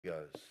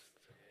closed.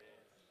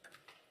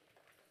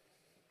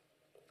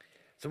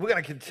 So we're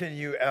going to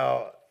continue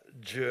our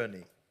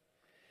journey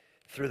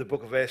through the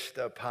book of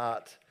Esther,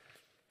 part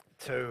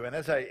 2. And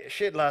as I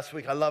shared last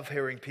week, I love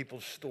hearing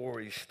people's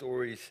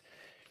stories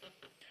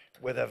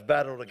where they've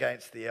battled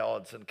against the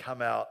odds and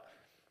come out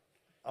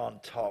on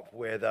top,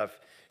 where they've,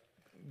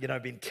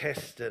 been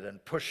tested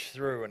and pushed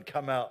through and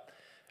come out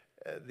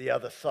the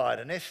other side.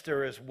 And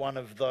Esther is one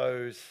of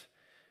those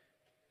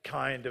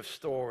kind of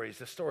stories,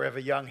 the story of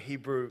a young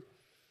Hebrew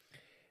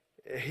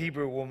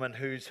woman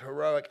whose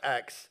heroic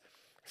acts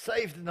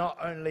saved not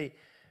only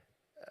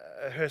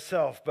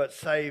herself, but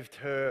saved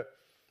her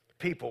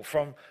people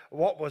from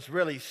what was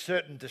really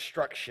certain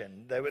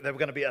destruction. They were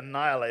going to be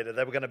annihilated.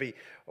 They were going to be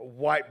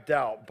wiped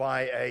out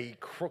by a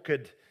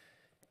crooked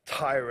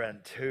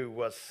tyrant who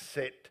was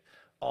set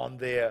on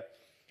their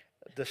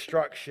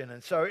destruction.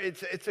 And so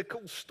it's a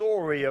cool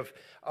story of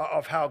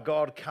how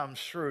God comes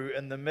through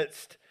in the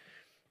midst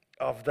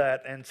of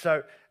that. And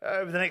so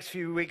over the next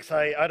few weeks,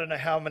 I don't know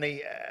how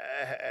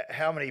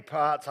many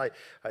parts. I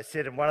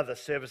said in one of the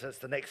services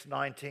the next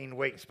 19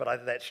 weeks,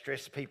 but that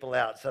stressed people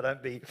out, so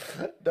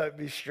don't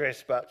be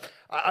stressed. But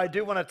I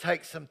do want to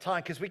take some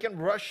time, because we can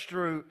rush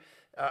through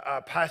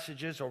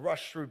passages or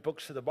rush through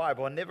books of the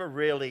Bible and never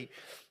really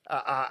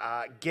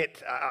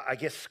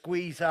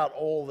squeeze out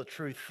all the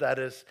truth that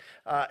is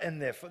in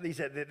there. For these,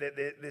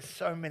 there's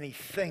so many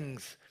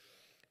things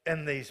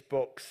in these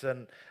books,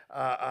 and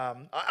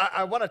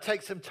I want to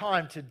take some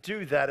time to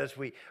do that as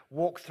we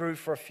walk through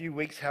for a few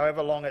weeks,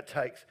 however long it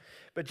takes.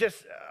 But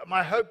just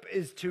my hope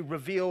is to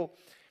reveal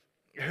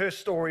her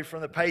story from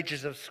the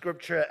pages of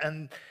Scripture,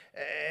 and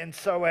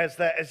so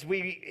as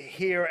we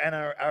hear and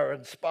are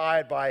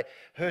inspired by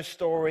her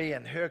story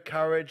and her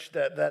courage,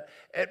 that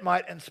it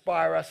might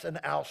inspire us in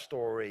our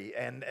story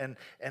and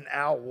in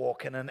our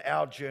walk and in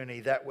our journey,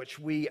 that which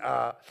we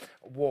are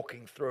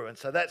walking through. And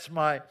so that's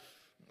my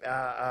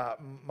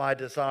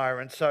desire.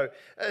 And so,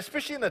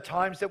 especially in the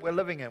times that we're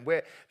living in,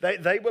 where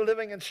they were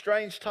living in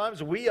strange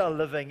times, we are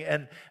living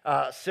in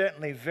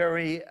certainly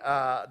very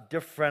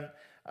different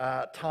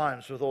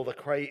times with all the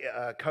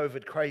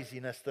COVID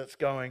craziness that's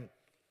going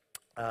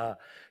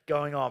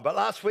on. But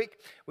last week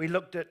we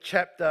looked at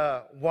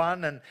chapter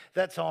 1, and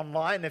that's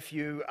online. If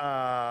you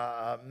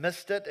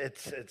missed it,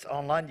 it's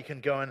online. You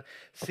can go and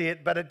see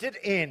it. But it did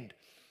end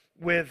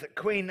with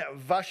Queen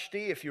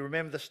Vashti, if you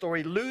remember the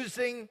story,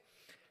 losing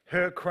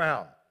her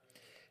crown.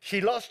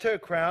 She lost her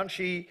crown.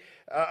 She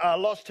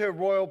lost her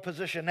royal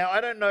position. Now,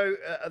 I don't know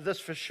this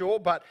for sure,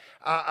 but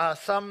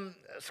some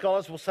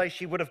scholars will say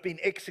she would have been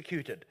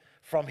executed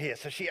from here.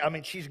 So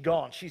she's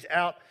gone. She's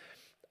out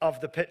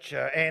of the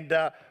picture.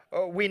 And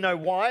we know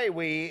why.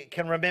 We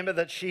can remember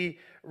that she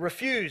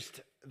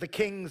refused the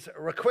king's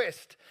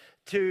request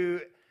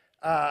to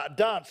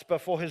dance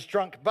before his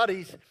drunk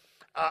buddies,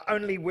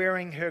 only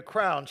wearing her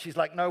crown. She's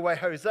like, no way,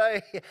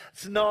 Jose,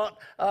 it's not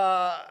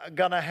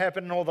going to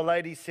happen. And all the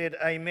ladies said,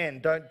 amen,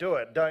 don't do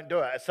it.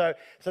 So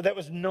that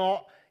was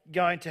not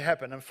going to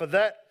happen. And for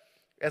that,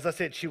 as I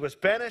said, she was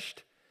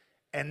banished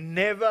and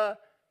never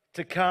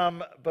to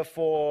come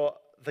before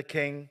the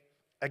king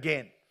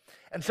again.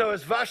 And so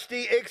as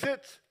Vashti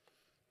exits,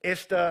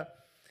 Esther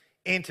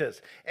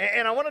enters.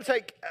 And I want to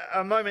take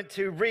a moment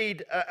to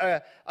read,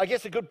 I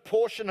guess, a good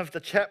portion of the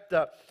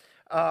chapter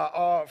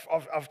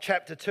of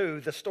chapter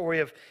 2, the story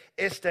of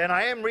Esther. And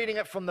I am reading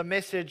it from the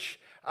Message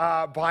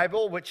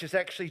Bible, which is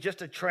actually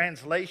just a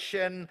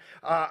translation,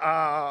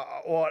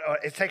 or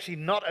it's actually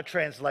not a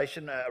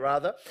translation,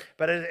 rather,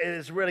 but it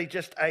is really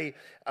just a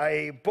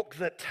book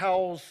that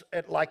tells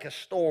it like a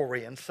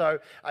story. And so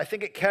I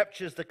think it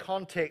captures the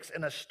context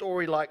in a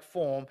story-like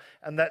form,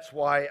 and that's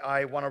why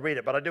I want to read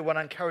it. But I do want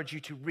to encourage you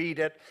to read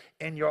it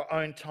in your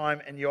own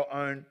time, in your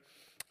own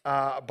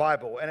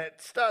Bible. And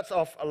it starts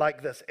off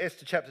like this.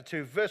 Esther chapter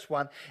 2, verse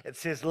 1, it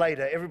says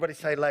later. Everybody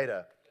say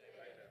later.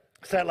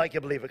 Say it like you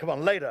believe it. Come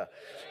on, later.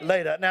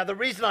 Now, the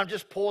reason I'm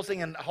just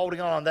pausing and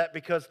holding on that,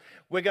 because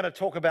we're going to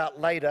talk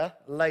about later,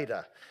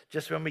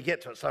 just when we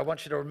get to it. So I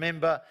want you to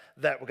remember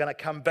that. We're going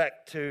to come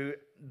back to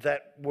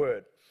that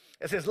word.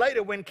 It says,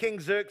 later, when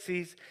King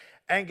Xerxes'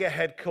 anger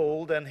had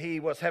cooled and he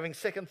was having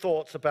second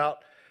thoughts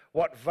about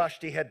what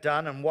Vashti had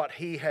done and what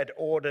he had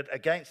ordered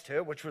against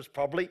her, which was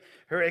probably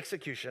her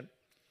execution,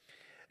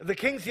 the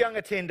king's young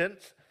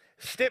attendants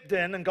stepped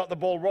in and got the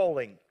ball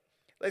rolling.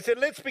 They said,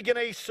 let's begin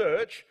a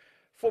search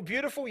for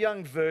beautiful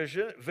young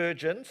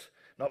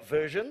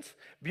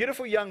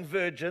beautiful young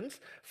virgins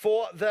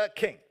for the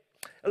king.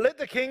 Let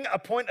the king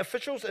appoint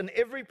officials in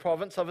every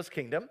province of his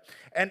kingdom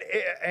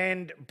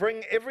and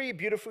bring every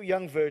beautiful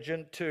young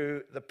virgin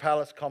to the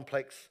palace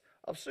complex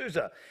of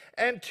Susa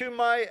and to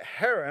my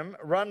harem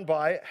run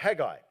by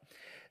Haggai,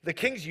 the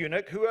king's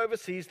eunuch who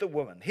oversees the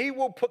women. He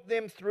will put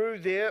them through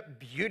their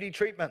beauty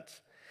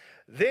treatments.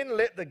 Then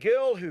let the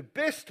girl who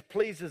best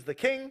pleases the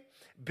king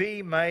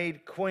be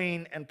made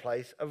queen in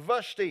place of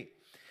Vashti.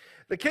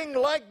 The king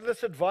liked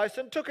this advice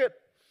and took it.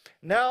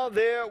 Now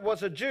there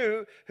was a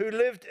Jew who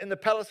lived in the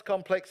palace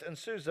complex in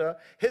Susa.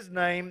 His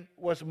name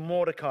was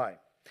Mordecai.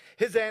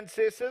 His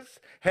ancestors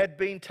had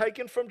been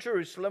taken from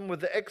Jerusalem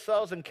with the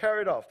exiles and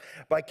carried off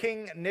by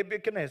King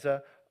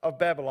Nebuchadnezzar of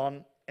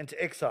Babylon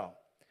into exile.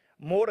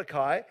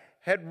 Mordecai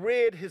had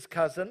reared his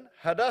cousin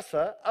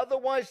Hadassah,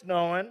 otherwise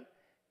known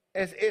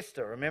as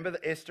Esther. Remember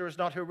that Esther is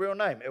not her real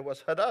name. It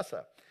was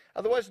Hadassah,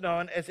 otherwise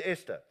known as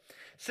Esther.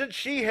 Since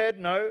she had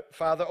no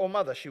father or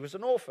mother, she was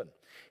an orphan.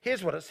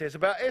 Here's what it says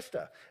about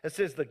Esther. It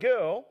says the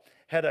girl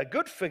had a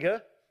good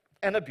figure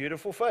and a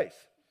beautiful face.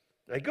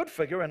 A good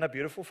figure and a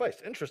beautiful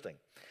face. Interesting.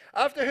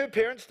 After her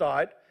parents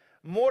died,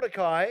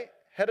 Mordecai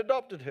had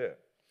adopted her.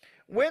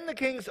 When the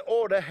king's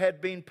order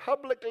had been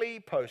publicly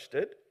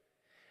posted,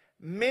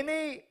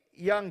 many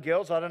young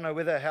girls, I don't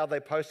know how they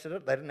posted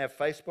it. They didn't have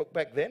Facebook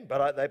back then,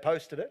 but they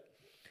posted it.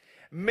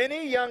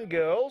 Many young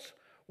girls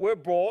were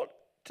brought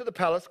to the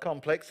palace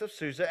complex of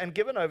Susa and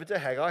given over to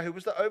Haggai, who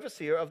was the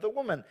overseer of the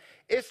women.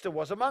 Esther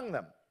was among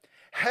them.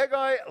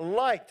 Haggai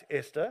liked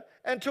Esther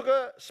and took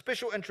a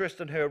special interest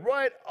in her.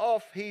 Right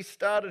off, he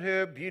started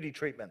her beauty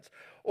treatments,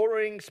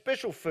 ordering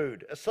special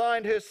food,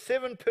 assigned her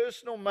 7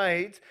 personal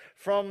maids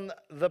from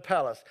the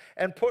palace,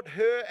 and put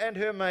her and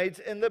her maids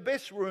in the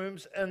best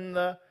rooms in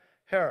the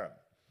harem.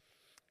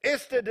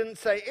 Esther didn't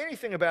say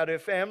anything about her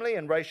family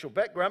and racial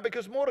background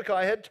because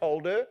Mordecai had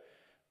told her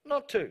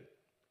not to.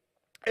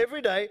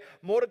 Every day,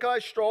 Mordecai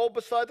strolled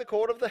beside the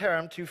court of the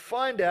harem to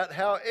find out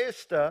how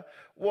Esther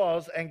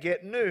was and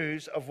get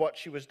news of what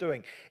she was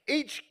doing.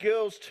 Each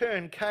girl's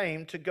turn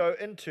came to go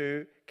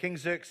into King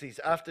Xerxes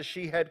after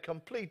she had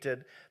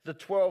completed the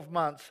 12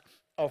 months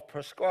of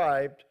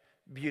prescribed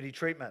beauty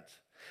treatments.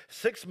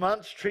 6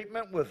 months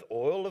treatment with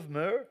oil of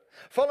myrrh,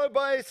 followed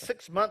by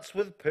 6 months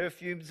with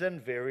perfumes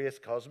and various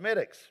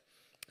cosmetics.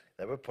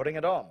 They were putting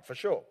it on, for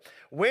sure.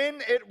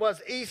 When it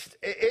was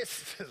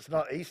it's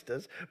not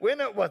Easter's, when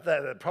it was, they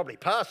probably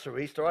passed through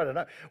Easter, I don't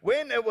know.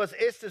 When it was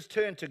Esther's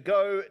turn to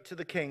go to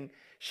the king,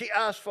 she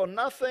asked for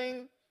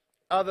nothing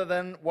other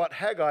than what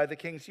Haggai, the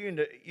king's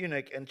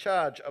eunuch in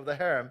charge of the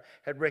harem,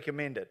 had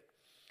recommended.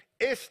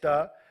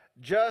 Esther,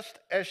 just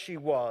as she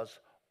was,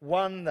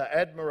 won the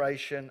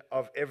admiration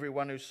of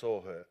everyone who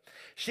saw her.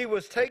 She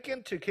was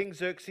taken to King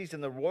Xerxes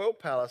in the royal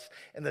palace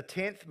in the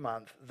 10th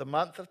month, the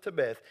month of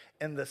Tebeth,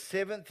 in the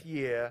 7th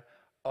year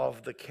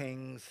of the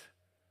king's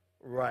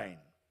reign.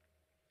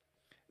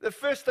 The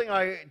first thing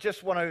I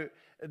just want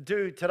to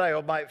do today,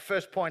 or my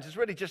first point, is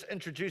really just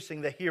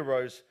introducing the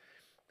heroes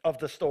of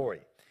the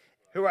story,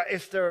 who are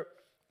Esther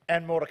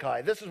and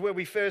Mordecai. This is where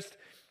we first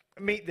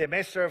meet them.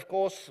 Esther, of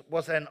course,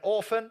 was an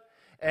orphan,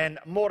 and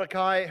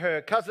Mordecai,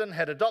 her cousin,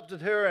 had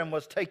adopted her and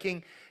was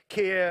taking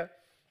care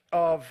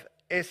of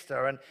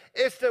Esther. And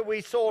Esther,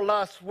 we saw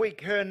last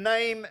week, her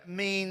name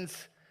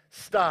means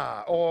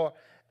star or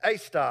a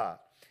star.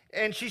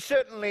 And she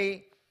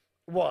certainly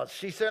was.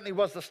 She certainly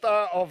was the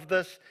star of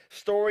this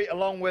story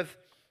along with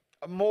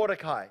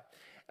Mordecai.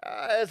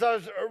 As I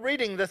was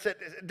reading this, it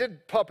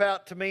did pop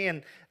out to me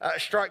and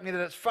strike me that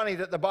it's funny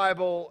that the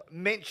Bible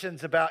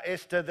mentions about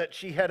Esther that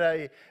she had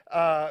a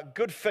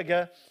good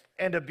figure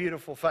and a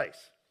beautiful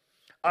face.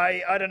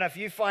 I don't know if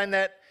you find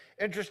that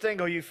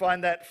interesting or you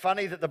find that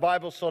funny that the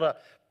Bible sort of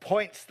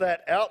points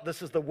that out.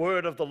 This is the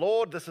word of the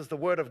Lord. This is the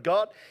word of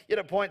God. Yet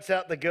it points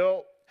out the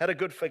girl had a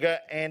good figure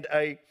and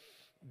a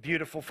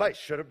beautiful face.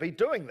 Should it be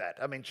doing that?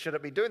 I mean, should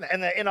it be doing that?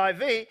 In the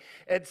NIV,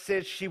 it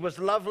says she was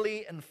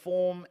lovely in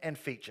form and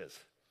features.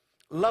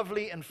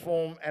 Lovely in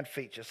form and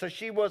features. So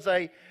she was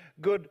a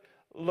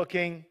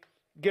good-looking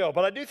girl.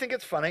 But I do think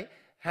it's funny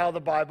how the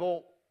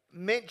Bible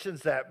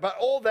mentions that. But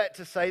all that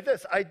to say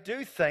this, I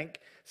do think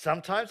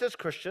sometimes as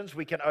Christians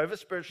we can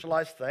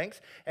over-spiritualize things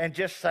and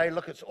just say,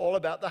 look, it's all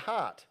about the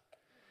heart.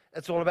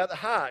 It's all about the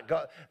heart.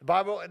 God, the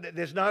Bible,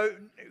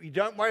 you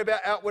don't worry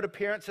about outward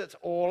appearance, it's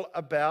all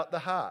about the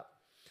heart.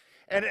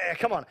 And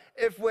come on,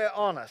 if we're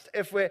honest,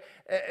 if we're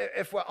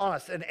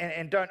honest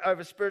and don't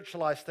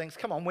over-spiritualize things,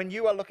 come on, when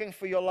you are looking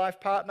for your life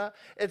partner,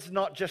 it's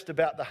not just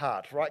about the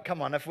heart, right?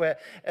 Come on, if we're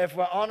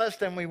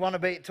honest and we want to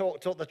be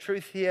talk the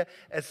truth here,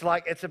 it's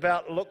like it's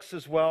about looks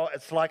as well.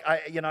 It's like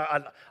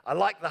I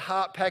like the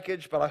heart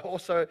package, but I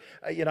also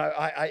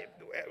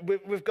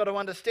we've got to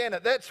understand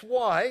it. That's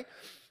why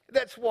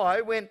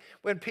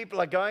when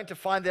people are going to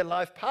find their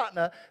life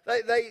partner,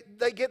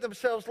 they get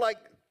themselves like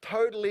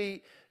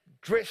totally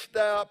dressed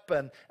up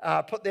and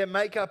put their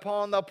makeup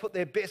on. They'll put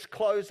their best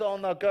clothes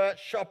on. They'll go out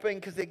shopping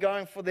because they're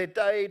going for their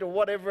date or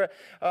whatever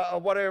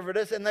it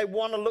is, and they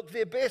want to look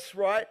their best,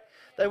 right?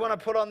 They want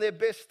to put on their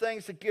best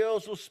things. The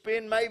girls will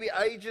spend maybe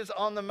ages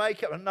on the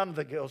makeup. None of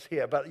the girls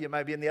here, but you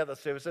maybe in the other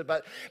services.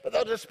 But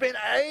they'll just spend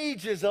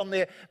ages on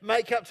their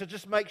makeup to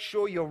just make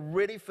sure you're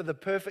ready for the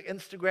perfect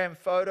Instagram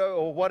photo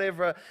or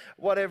whatever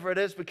it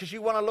is, because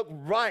you want to look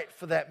right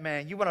for that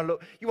man. You want to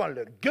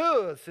look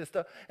good,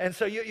 sister. And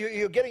so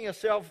you're getting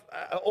yourself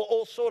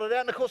all sorted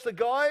out. And of course, the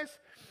guys,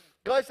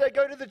 they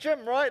go to the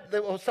gym, right?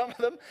 Or some of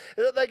them,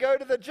 they go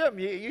to the gym.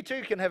 You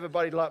too can have a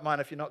body like mine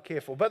if you're not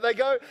careful. But they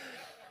go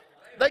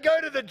They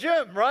go to the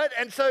gym, right?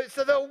 And so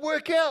they'll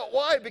work out.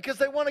 Why? Because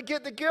they want to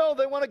get the girl.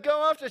 They want to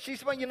go after.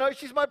 She's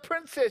my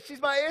princess.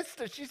 She's my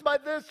Esther. She's my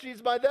this.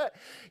 She's my that.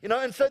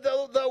 And so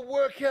they'll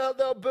work out.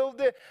 They'll build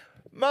their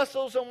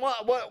muscles and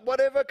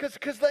whatever,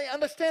 because they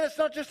understand it's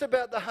not just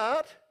about the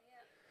heart.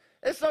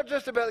 It's not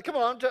just about, come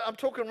on, I'm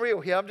talking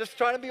real here. I'm just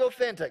trying to be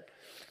authentic.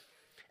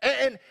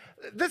 And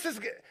this is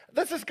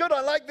good.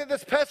 I like that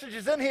this passage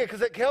is in here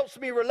because it helps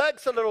me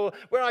relax a little,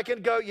 where I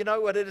can go, you know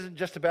what, it isn't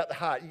just about the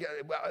heart.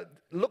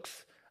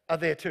 Looks are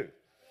there too.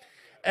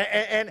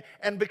 And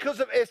because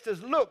of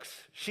Esther's looks,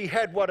 she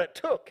had what it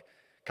took.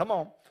 Come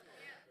on.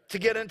 To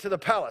get into the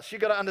palace. You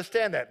got to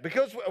understand that.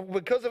 Because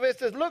of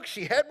Esther's looks,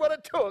 she had what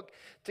it took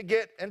to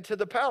get into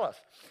the palace.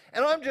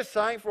 And I'm just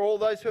saying, for all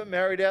those who are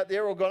married out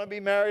there or going to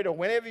be married or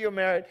whenever you're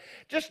married,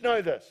 just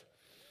know this.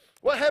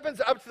 What happens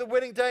up to the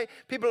wedding day?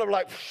 People are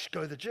like,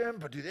 go to the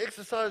gym, do the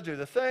exercise, do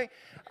the thing.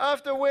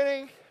 After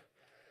wedding,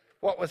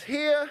 what was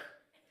here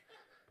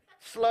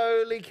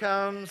slowly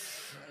comes.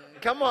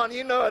 Come on,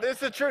 you know it. It's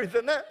the truth,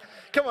 isn't it?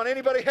 Come on,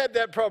 anybody had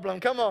that problem?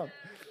 Come on.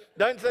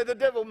 Don't say the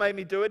devil made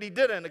me do it. He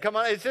didn't. Come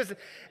on, it just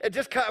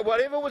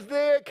whatever was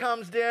there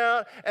comes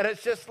down, and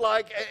it's just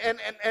like, and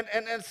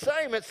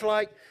same. It's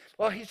like,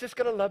 well, he's just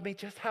gonna love me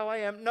just how I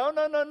am. No.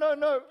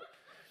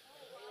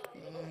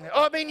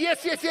 I mean,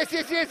 yes.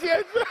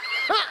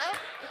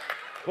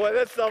 Boy,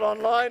 that's not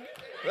online.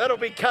 That'll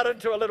be cut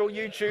into a little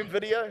YouTube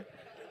video.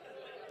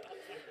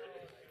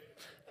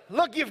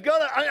 Look, you've got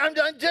to. I'm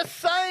just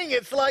saying,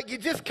 it's like you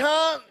just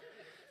can't.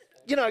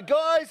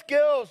 Guys,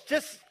 girls,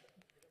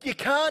 you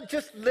can't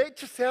just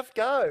let yourself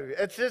go.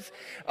 It's just,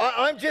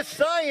 I'm just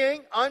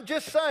saying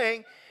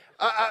that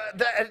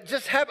it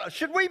just happened.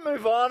 Should we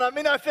move on? I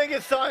mean, I think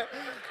it's time.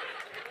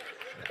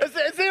 Is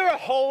there a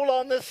hole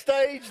on this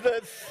stage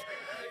that's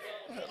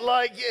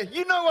like,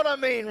 you know what I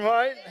mean,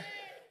 right?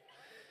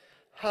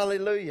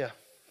 Hallelujah.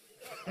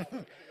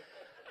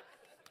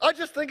 I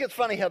just think it's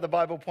funny how the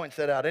Bible points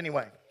that out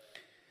anyway.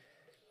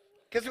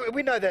 Because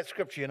we know that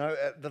scripture,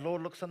 the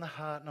Lord looks on the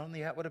heart, not on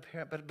the outward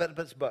appearance, but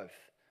it's both.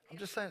 I'm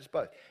just saying it's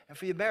both. And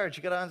for your marriage,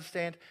 you've got to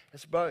understand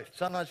it's both.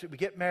 Sometimes we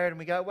get married and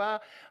we go, well,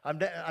 I'm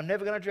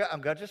never going to dress. I'm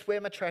going to just wear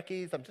my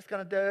trackies. I'm just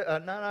going to do,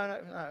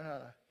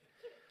 no.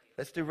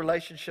 Let's do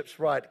relationships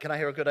right. Can I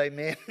hear a good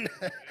amen?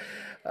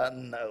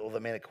 No, all the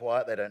men are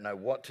quiet. They don't know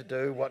what to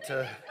do,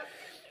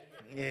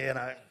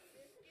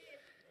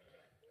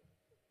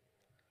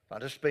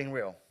 I'm just being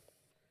real.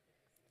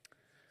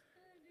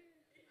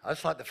 I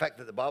just like the fact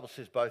that the Bible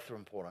says both are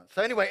important.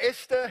 So anyway,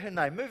 Esther, her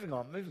name. Moving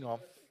on.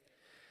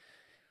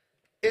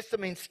 Esther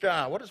means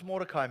star. What does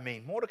Mordecai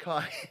mean?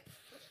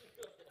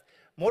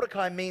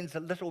 Mordecai means a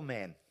little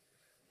man.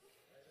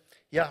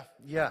 Yeah.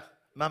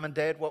 Mum and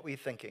Dad, what were you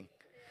thinking?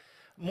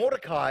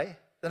 Mordecai,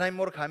 the name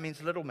Mordecai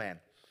means little man.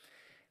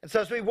 And so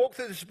as we walk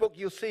through this book,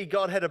 you'll see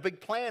God had a big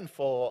plan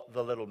for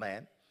the little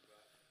man.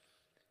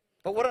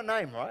 But what a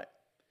name, right?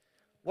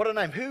 What a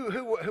name.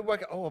 Who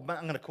woke up,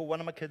 I'm going to call one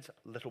of my kids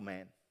Little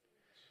Man.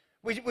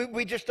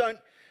 We just don't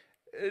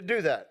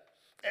do that.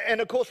 And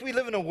of course, we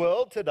live in a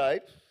world today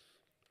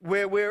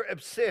where we're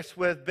obsessed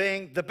with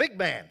being the big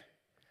man.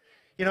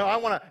 I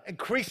want to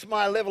increase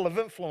my level of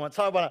influence.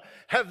 I want to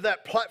have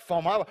that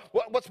platform.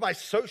 What's my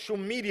social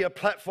media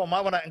platform?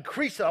 I want to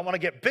increase it. I want to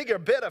get bigger,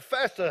 better,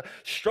 faster,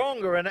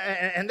 stronger.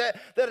 And that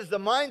is the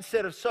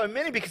mindset of so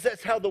many, because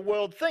that's how the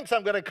world thinks.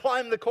 I'm going to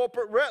climb the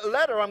corporate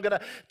ladder. I'm going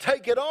to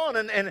take it on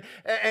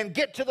and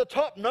get to the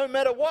top no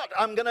matter what.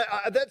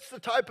 That's the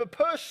type of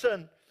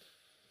person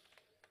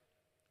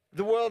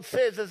the world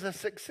says is a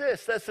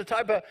success. That's the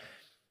type of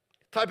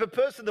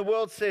person the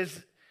world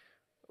says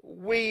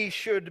we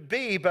should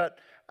be. But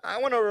I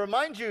want to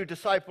remind you,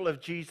 disciple of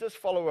Jesus,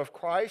 follower of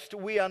Christ,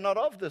 we are not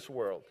of this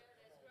world.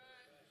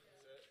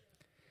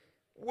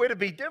 We're to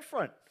be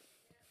different.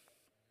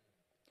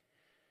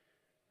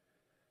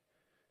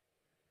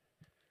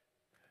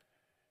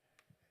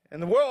 In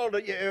the world,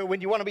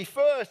 when you want to be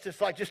first,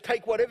 it's like just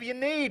take whatever you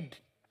need.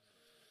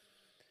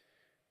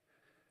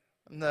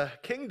 In the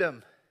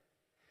kingdom,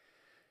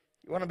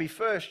 you want to be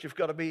first, you've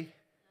got to be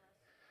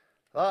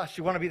last.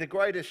 You want to be the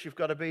greatest, you've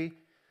got to be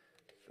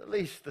the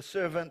least, the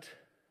servant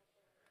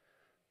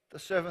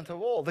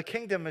of all. The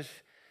kingdom is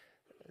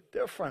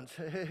different.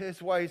 His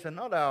ways are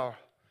not our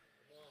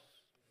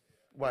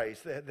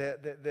ways.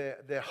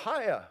 They're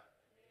higher.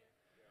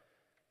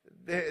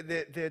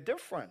 They're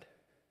different.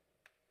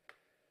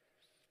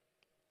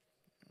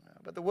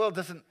 But the world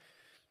doesn't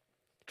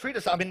treat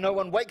us. No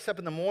one wakes up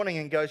in the morning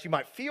and goes, you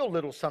might feel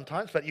little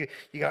sometimes, but you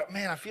go,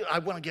 man, I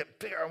want to get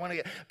bigger.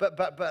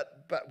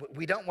 But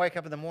we don't wake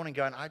up in the morning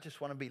going, I just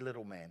want to be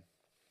little man.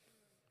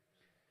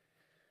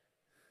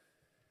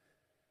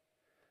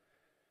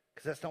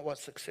 Because that's not what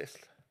success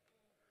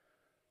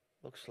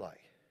looks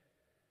like.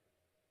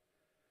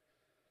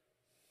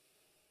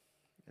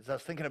 As I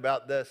was thinking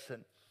about this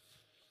and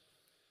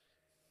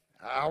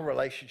our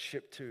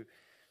relationship to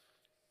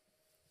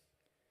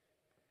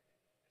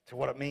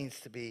what it means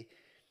to be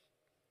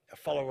a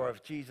follower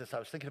of Jesus, I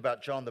was thinking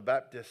about John the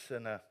Baptist,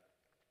 and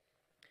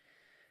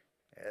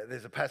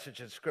there's a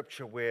passage in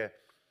Scripture where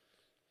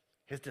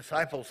his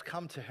disciples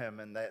come to him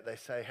and they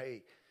say,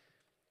 hey,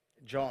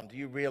 John, do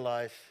you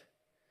realize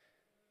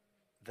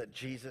that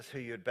Jesus, who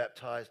you had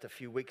baptized a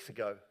few weeks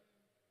ago,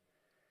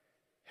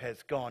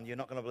 has gone? You're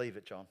not going to believe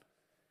it, John.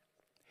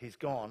 He's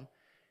gone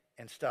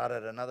and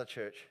started another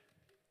church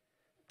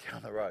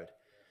down the road.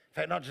 In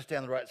fact, not just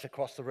down the road, it's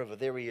across the river.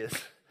 There he is,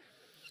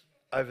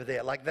 over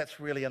there. Like, that's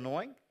really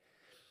annoying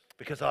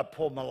because I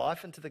poured my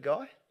life into the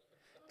guy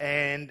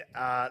and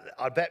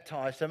I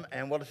baptized him.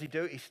 And what does he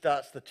do? He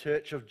starts the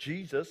Church of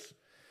Jesus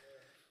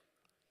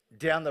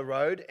down the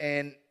road.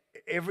 And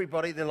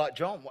everybody, they're like,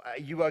 John, are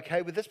you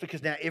okay with this?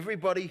 Because now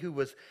everybody who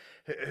was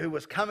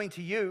coming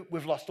to you,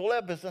 we've lost all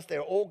our business. They're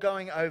all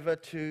going over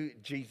to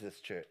Jesus'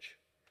 church.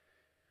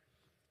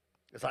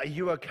 It's like, are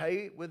you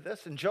okay with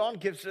this? And John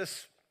gives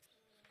this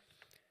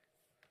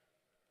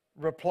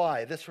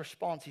reply, this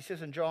response. He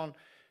says in John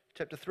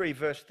chapter 3,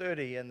 verse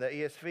 30 in the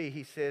ESV,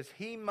 he says,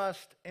 he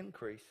must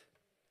increase,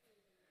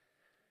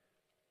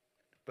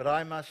 but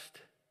I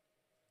must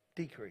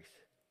decrease.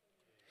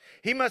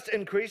 He must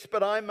increase,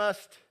 but I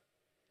must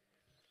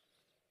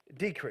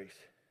decrease.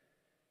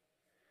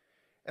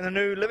 In the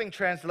New Living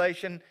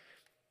Translation,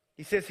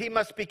 he says, he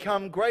must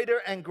become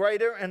greater and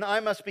greater, and I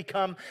must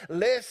become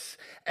less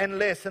and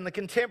less. In the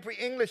Contemporary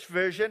English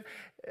Version,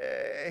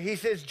 he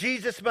says,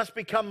 Jesus must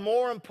become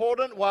more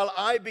important while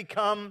I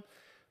become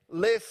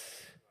less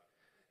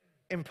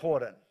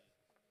important.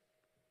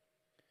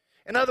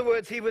 In other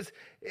words, he was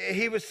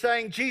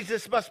saying,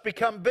 Jesus must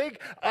become big,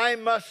 I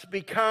must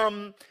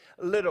become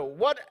little.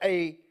 What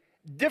a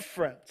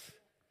difference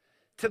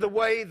to the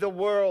way the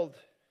world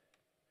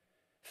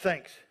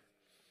thinks.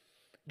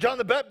 John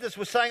the Baptist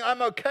was saying,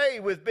 I'm okay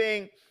with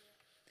being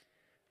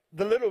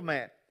the little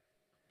man.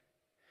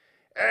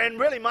 And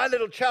really, my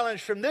little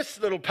challenge from this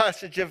little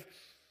passage of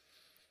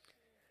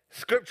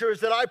Scripture is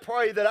that I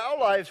pray that our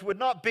lives would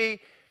not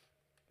be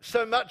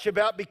so much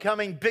about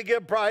becoming bigger,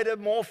 brighter,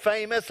 more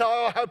famous.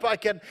 Oh, I hope I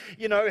can,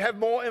 have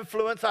more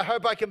influence. I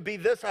hope I can be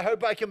this. I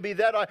hope I can be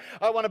that.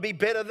 I want to be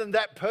better than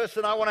that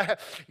person. I want to have,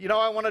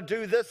 I want to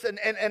do this. And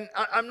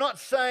I'm not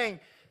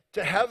saying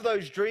to have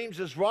those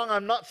dreams is wrong.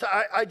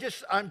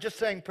 I'm just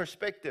saying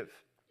perspective.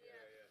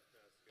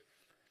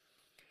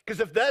 Because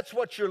if that's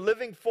what you're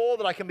living for,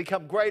 that I can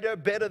become greater,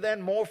 better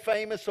than, more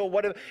famous or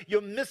whatever,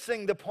 you're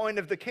missing the point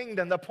of the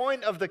kingdom. The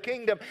point of the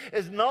kingdom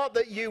is not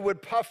that you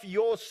would puff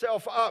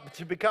yourself up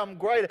to become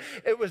greater.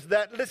 It was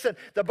that, listen,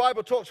 the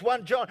Bible talks,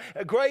 1 John,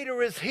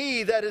 greater is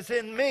he that is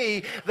in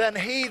me than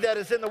he that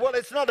is in the world.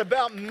 It's not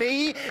about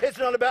me. It's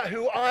not about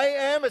who I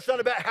am. It's not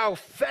about how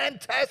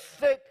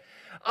fantastic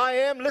I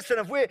am. Listen,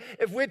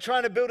 if we're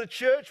trying to build a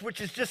church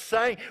which is just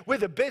saying we're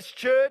the best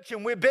church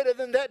and we're better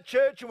than that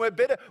church and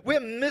we're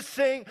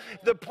missing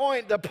the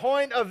point. The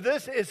point of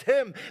this is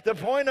him. The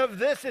point of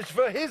this is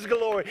for his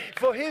glory,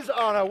 for his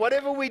honor.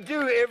 Whatever we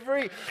do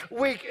every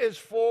week is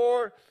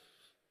for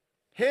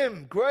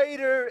him.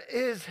 Greater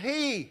is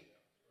he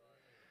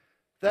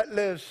that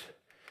lives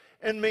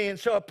in me. And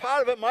so a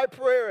part of it, my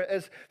prayer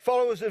as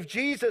followers of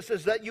Jesus,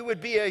 is that you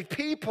would be a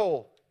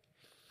people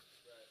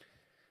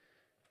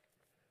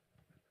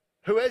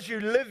who, as you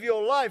live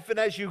your life and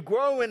as you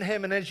grow in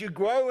him and as you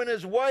grow in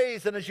his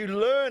ways and as you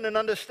learn and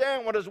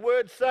understand what his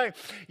word's saying,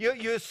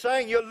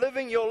 you're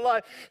living your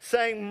life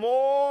saying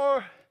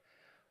more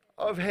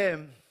of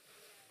him,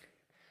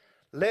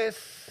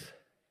 less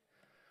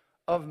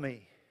of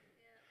me.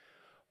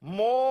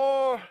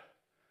 More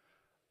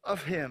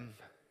of him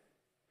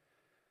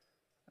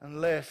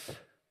and less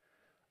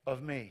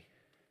of me.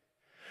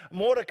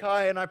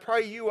 Mordecai, and I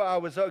pray you are,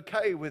 was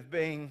okay with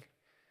being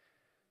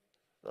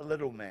the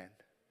little man.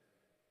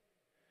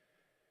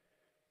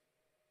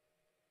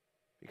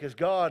 Because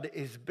God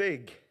is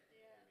big.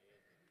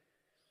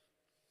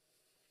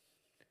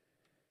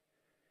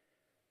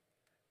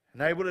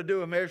 And able to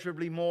do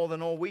immeasurably more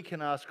than all we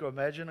can ask or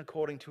imagine,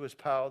 according to his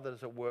power that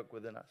is at work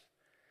within us.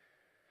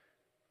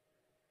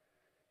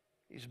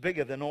 He's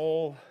bigger than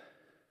all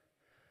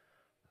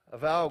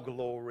of our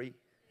glory.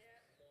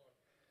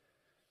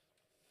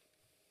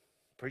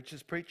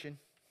 Preacher's preaching.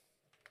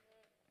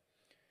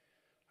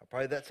 I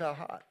pray that's our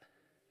heart.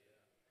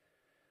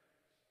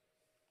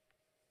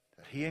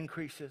 That he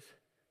increases.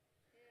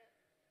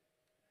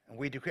 And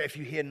we declare, if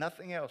you hear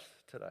nothing else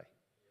today,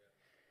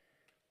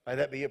 may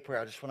that be your prayer.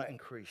 I just want to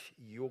increase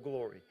your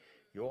glory,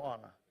 your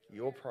honor,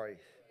 your praise.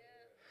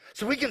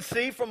 So we can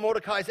see from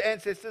Mordecai's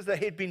ancestors that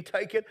he'd been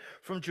taken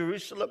from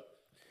Jerusalem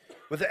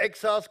with the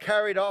exiles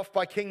carried off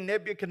by King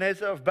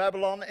Nebuchadnezzar of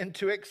Babylon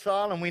into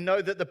exile. And we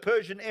know that the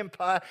Persian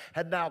Empire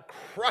had now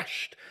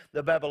crushed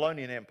the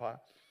Babylonian Empire.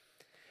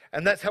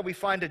 And that's how we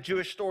find a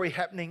Jewish story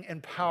happening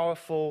in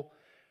powerful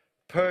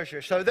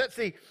Persia. So that's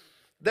the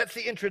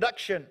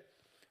introduction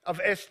of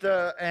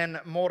Esther and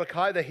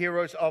Mordecai, the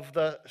heroes of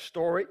the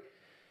story.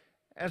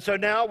 And so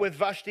now with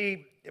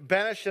Vashti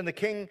banished and the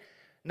king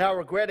now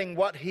regretting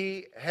what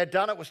he had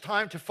done, it was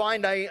time to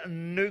find a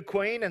new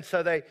queen. And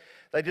so they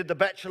did the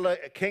bachelor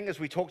king, as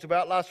we talked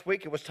about last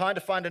week. It was time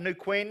to find a new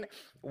queen.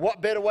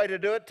 What better way to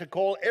do it? To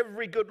call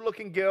every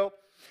good-looking girl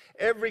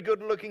Every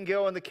good-looking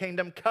girl in the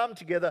kingdom, come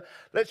together.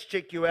 Let's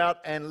check you out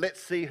and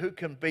let's see who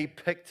can be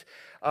picked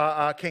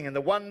our king. And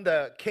the one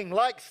the king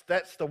likes,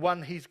 that's the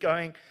one he's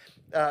going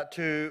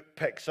to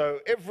pick. So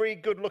every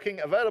good-looking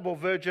available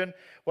virgin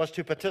was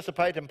to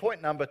participate in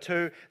point number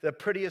 2, the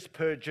prettiest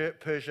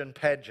Persian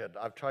pageant.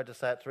 I've tried to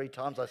say it 3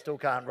 times. I still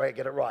can't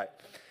get it right.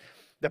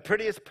 The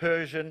prettiest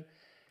Persian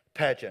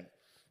pageant,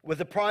 with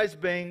the prize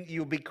being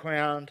you'll be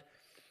crowned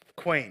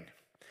queen.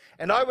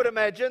 And I would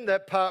imagine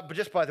that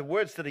just by the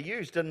words that are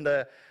used in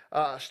the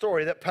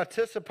story, that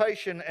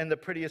participation in the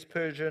prettiest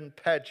Persian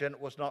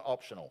pageant was not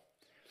optional.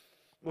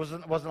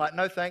 It wasn't like,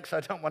 no thanks,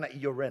 I don't want it,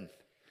 you're in.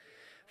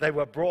 They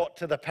were brought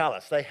to the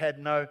palace. They had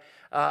no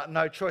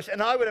choice.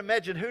 And I would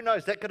imagine, who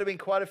knows, that could have been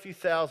quite a few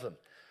thousand.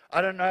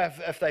 I don't know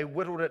if they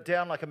whittled it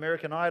down like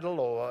American Idol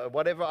or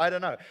whatever. I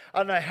don't know. I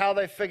don't know how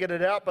they figured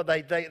it out, but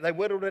they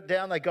whittled it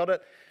down. They got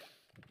it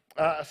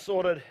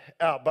sorted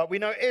out. But we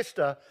know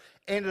Esther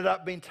ended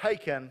up being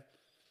taken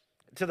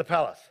to the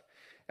palace.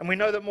 And we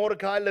know that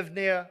Mordecai lived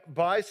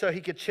nearby, so he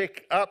could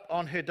check up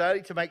on her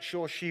daily to make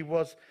sure she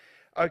was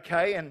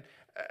okay. And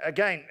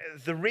again,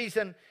 the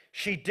reason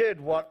she did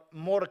what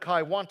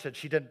Mordecai wanted,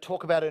 she didn't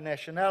talk about her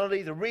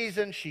nationality. The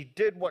reason she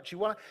did what she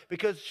wanted,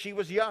 because she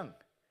was young.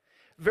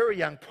 Very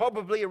young,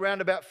 probably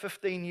around about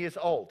 15 years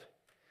old.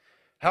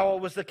 How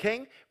old was the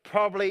king?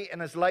 Probably in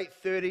his late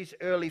 30s,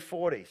 early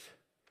 40s.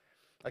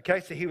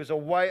 Okay, so he was a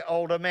way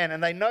older man.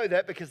 And they know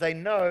that because they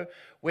know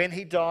when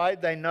he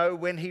died, they know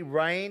when he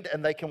reigned,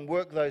 and they can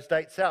work those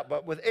dates out.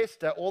 But with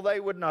Esther, all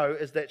they would know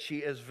is that she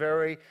is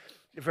very,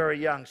 very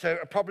young. So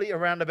probably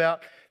around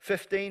about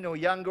 15 or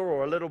younger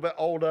or a little bit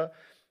older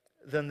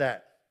than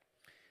that.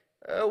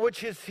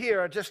 Which is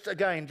here, just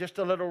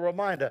a little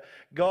reminder.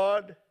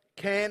 God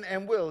can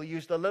and will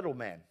use the little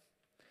man.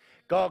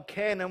 God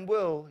can and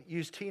will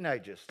use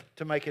teenagers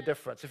to make a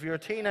difference. If you're a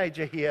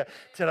teenager here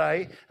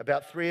today,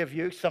 about 3 of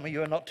you, some of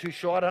you are not too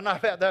sure, I don't know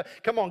about that.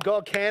 Come on,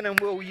 God can and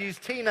will use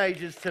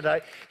teenagers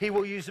today. He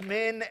will use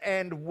men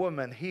and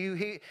women.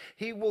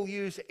 He will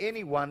use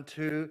anyone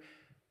to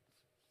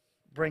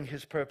bring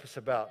his purpose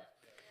about.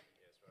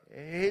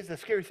 Here's the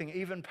scary thing,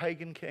 even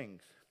pagan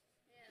kings,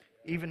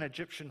 even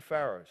Egyptian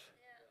pharaohs,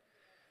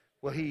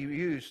 will he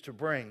use to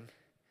bring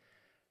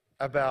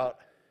about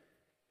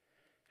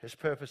his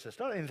purposes.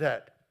 Not only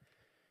that,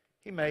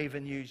 he may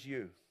even use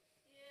you.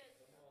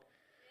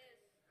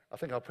 I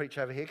think I'll preach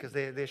over here because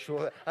they're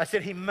sure. I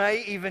said he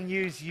may even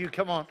use you.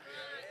 Come on.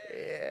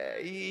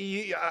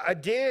 I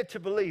dare to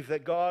believe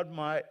that God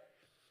might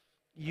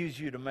use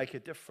you to make a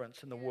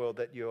difference in the world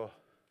that you're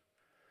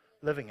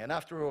living in.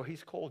 After all,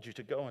 he's called you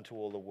to go into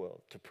all the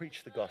world, to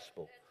preach the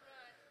gospel,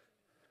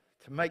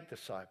 to make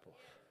disciples,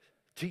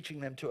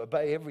 teaching them to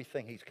obey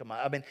everything he's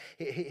commanded. I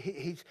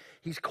mean,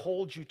 he's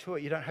called you to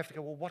it. You don't have to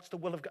go, well, what's the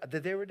will of God?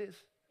 There it is.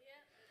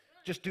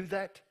 Just do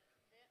that.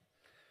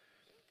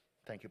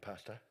 Thank you,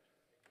 Pastor.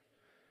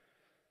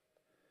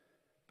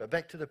 But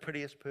back to the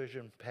prettiest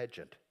Persian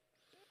pageant.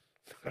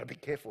 I've got to be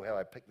careful how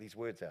I pick these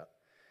words out.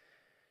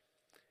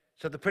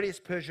 So the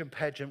prettiest Persian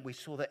pageant, we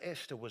saw that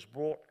Esther was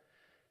brought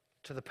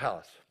to the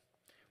palace,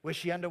 where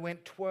she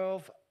underwent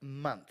 12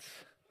 months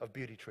of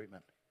beauty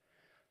treatment.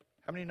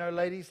 How many know,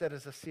 ladies, that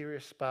is a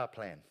serious spa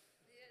plan?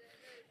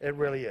 It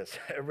really is.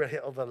 It really,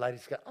 all the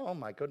ladies go, oh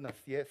my goodness,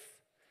 yes.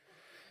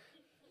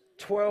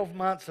 12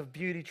 months of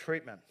beauty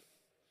treatment.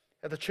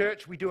 At the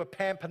church, we do a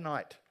pamper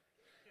night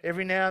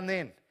every now and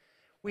then.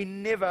 We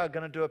never are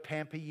going to do a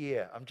pamper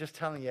year. I'm just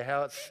telling you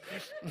how it's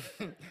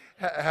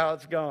how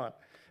it's going.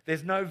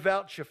 There's no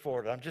voucher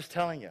for it. I'm just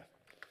telling you.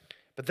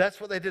 But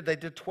that's what they did. They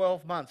did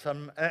 12 months.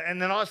 And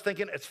then I was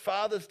thinking, it's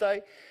Father's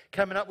Day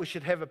coming up. We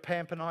should have a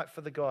pamper night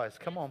for the guys.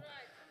 Come on.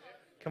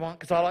 Come on,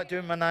 because I like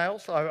doing my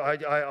nails. I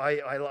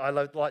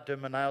like doing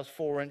my nails,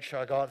 4-inch.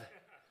 I got,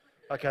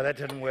 okay, that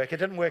didn't work. It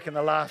didn't work in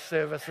the last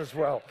service as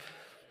well.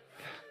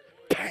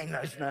 Bang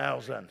those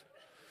nails in.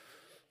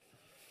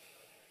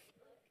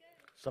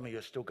 Some of you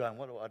are still going,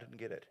 what? I didn't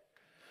get it.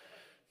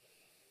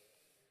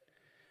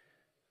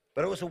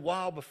 But it was a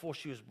while before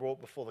she was brought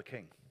before the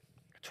king.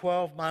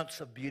 12 months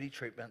of beauty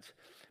treatments.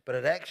 But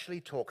it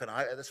actually took, and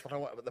that's what I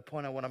want, the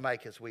point I want to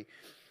make as we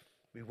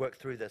work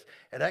through this.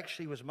 It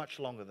actually was much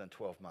longer than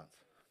 12 months.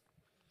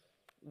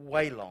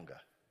 Way longer.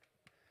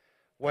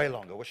 Way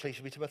longer. Which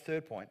leads me to my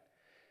third point.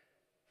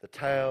 The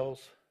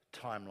tale's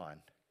timeline.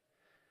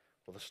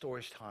 Or the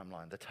story's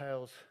timeline. The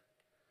tale's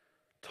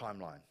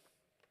timeline.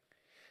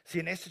 See,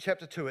 in Esther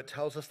chapter 2, it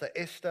tells us that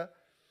Esther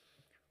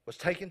was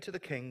taken to the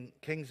King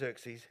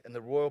Xerxes in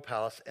the royal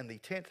palace in the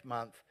 10th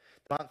month,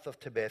 the month of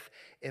Tebeth,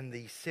 in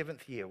the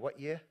 7th year. What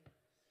year?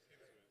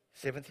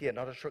 7th year,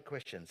 not a trick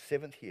question.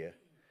 7th year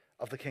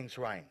of the king's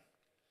reign.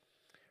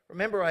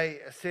 Remember I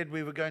said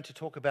we were going to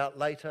talk about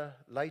later?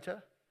 Yeah.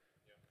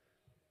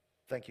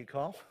 Thank you,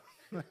 Kyle.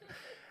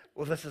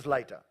 Well, this is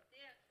later.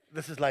 Yeah.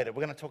 This is later.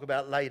 We're going to talk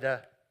about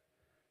later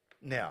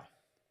now.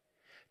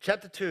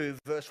 Chapter 2,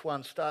 verse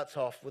 1 starts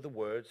off with the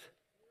words,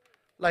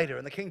 later.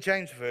 In the King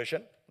James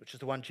Version, which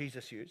is the one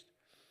Jesus used,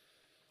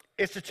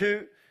 Esther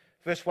 2,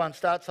 verse 1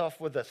 starts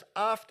off with this.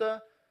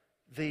 After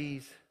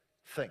these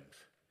things.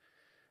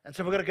 And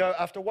so we're going to go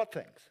after what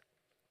things?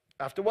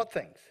 After what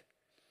things?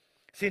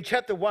 See, in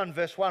chapter 1,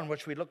 verse 1,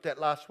 which we looked at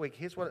last week,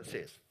 here's what it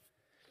says.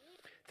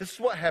 This is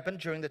what happened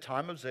during the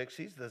time of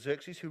Xerxes, the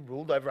Xerxes who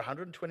ruled over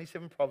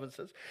 127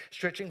 provinces,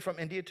 stretching from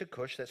India to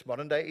Kush, that's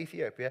modern-day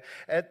Ethiopia.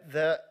 At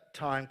the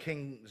time,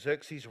 King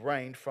Xerxes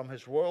reigned from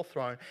his royal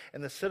throne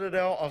in the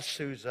citadel of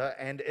Susa,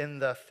 and in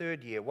the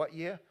third year. What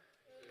year?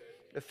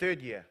 The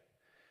third year.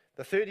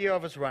 The third year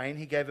of his reign,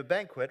 he gave a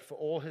banquet for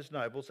all his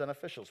nobles and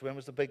officials. When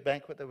was the big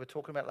banquet that we were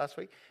talking about last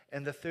week?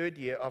 In the third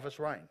year of his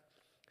reign.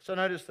 So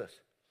notice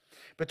this.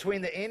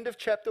 Between the end of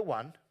chapter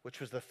 1, which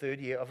was the third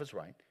year of his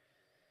reign,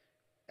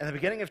 and the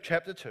beginning of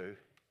chapter 2,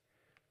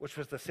 which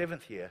was the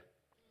 7th year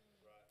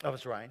of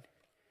his reign,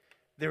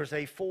 there is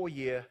a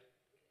 4-year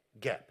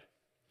gap.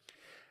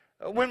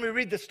 When we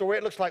read this story,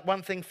 it looks like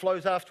one thing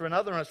flows after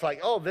another, and it's like,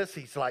 oh, this,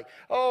 he's like,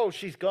 oh,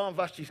 she's gone,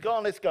 Vashti's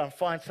gone, let's go and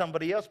find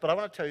somebody else. But I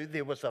want to tell you,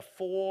 there was a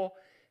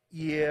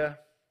 4-year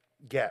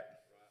gap.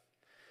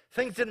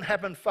 Things didn't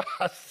happen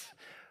fast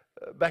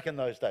back in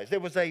those days. There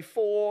was a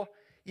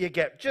 4-year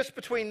gap just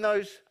between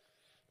those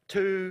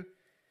two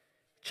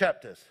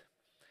chapters.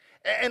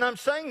 And I'm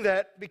saying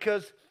that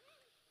because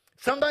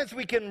sometimes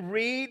we can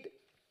read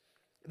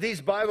these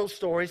Bible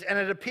stories and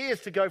it appears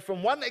to go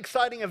from one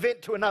exciting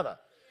event to another.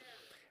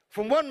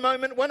 From one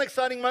moment, one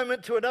exciting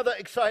moment to another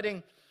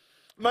exciting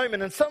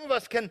moment. And some of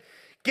us can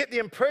get the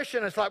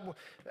impression it's like,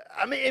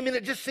 I mean,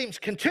 it just seems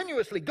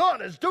continuously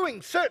God is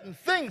doing certain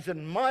things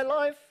in my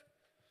life.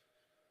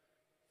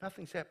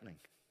 Nothing's happening.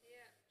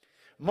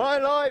 Yeah. My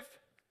life,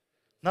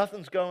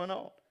 nothing's going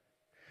on.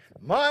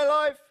 My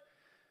life,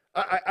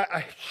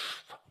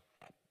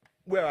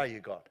 where are you,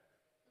 God?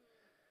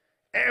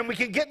 And we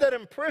can get that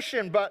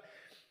impression, but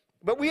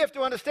we have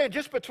to understand,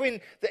 just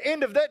between the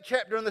end of that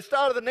chapter and the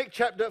start of the next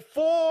chapter,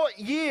 4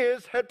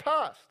 years had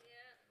passed.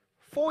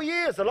 Yeah. 4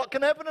 years. A lot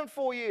can happen in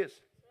 4 years.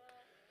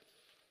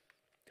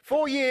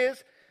 4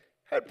 years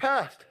had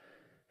passed.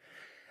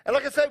 And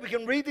like I say, we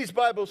can read these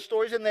Bible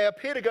stories and they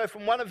appear to go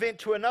from one event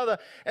to another.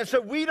 And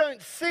so we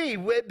don't see,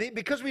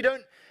 because we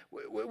don't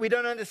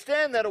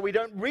understand that, or we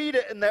don't read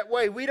it in that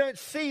way, we don't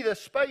see the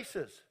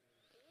spaces.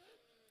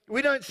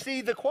 We don't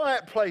see the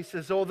quiet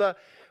places or the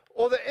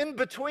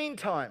in-between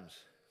times.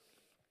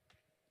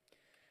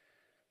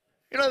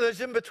 You know,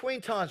 those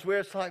in-between times where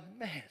it's like,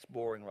 man, it's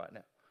boring right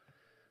now.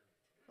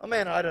 Oh,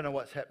 man, I don't know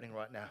what's happening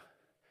right now.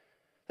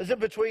 There's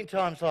in-between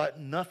times like,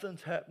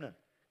 nothing's happening.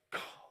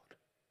 God,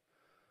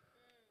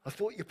 I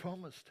thought you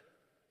promised.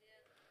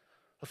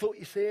 I thought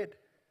you said.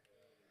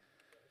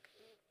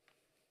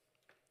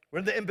 We're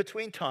in the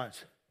in-between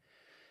times.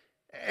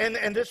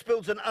 And this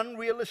builds an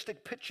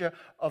unrealistic picture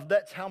of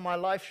that's how my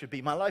life should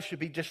be. My life should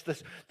be just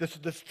this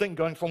thing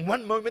going from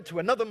one moment to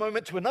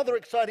another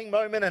exciting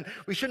moment, and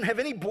we shouldn't have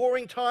any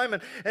boring time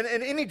and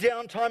any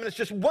downtime, and it's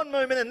just one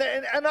moment.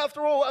 And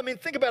after all, I mean,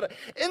 think about it.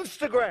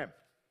 Instagram.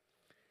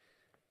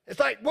 It's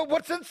like, well,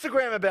 what's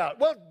Instagram about?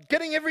 Well,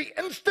 getting every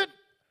instantly.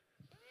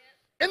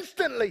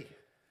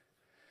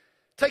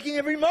 Taking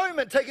every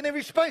moment, taking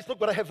every space. Look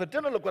what I had for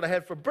dinner. Look what I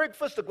had for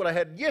breakfast. Look what I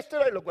had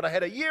yesterday. Look what I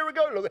had a year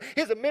ago. Look,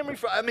 here's a memory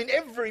for, I mean,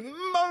 every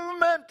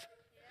moment.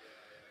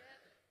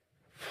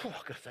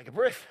 I've got to take a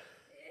breath.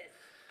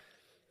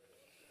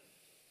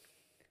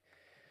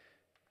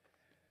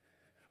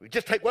 We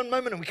just take one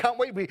moment and we can't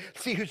wait. We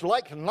see who's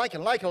like. If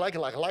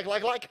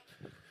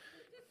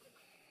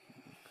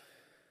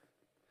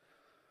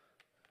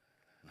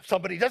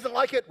somebody doesn't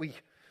like it, we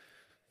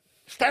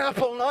stay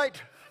up all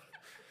night.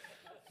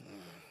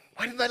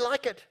 Why didn't they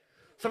like it?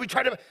 So we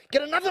try to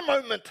get another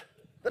moment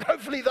that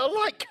hopefully they'll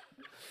like.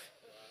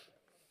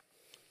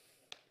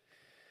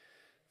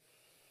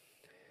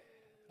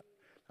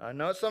 I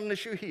know it's not an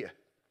issue here.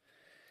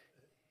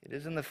 It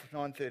is in the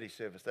 9:30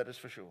 service, that is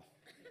for sure.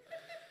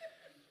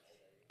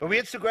 But we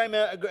Instagram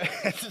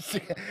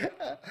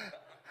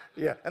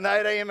yeah, and the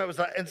 8 a.m. it was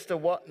like Insta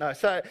what? No,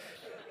 so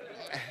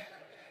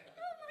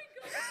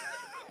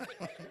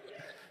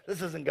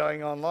this isn't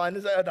going online,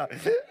 is it? No.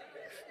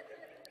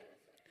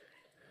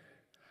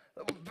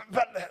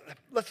 But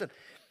listen,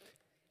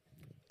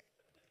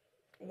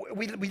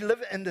 we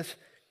live in this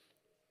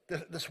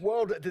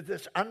world,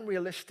 this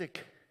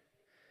unrealistic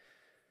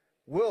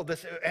world.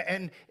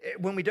 And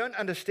when we don't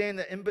understand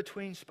the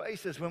in-between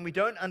spaces, when we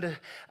don't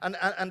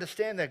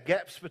understand the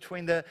gaps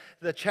between the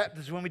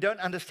chapters, when we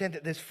don't understand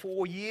that there's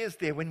 4 years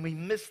there, when we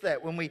miss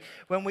that, when we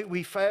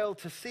fail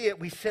to see it,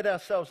 we set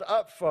ourselves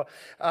up for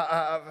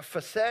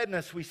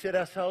sadness. We set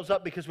ourselves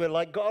up because we're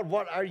like, God,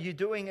 what are you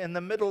doing in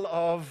the middle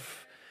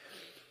of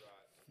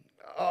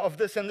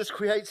this? And this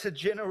creates a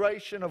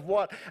generation of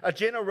what? A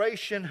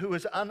generation who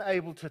is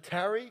unable to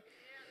tarry,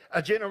 a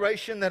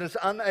generation that is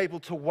unable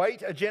to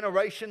wait, a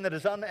generation that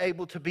is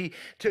unable to be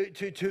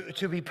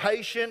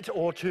patient,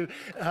 or to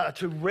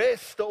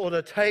rest, or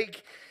to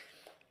take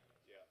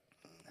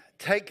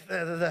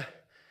the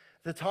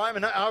time.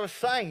 And I was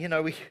saying,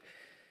 thinking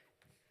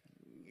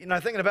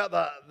about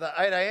the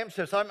 8 a.m.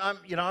 service,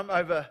 I'm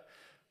over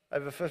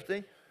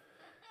 50.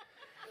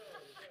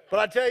 But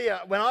I tell you,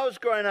 when I was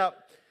growing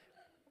up,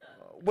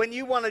 when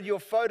you wanted your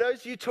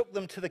photos, you took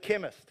them to the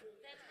chemist.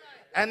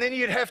 And then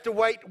you'd have to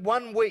wait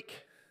 1 week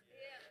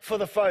for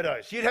the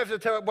photos. You'd have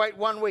to wait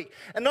 1 week.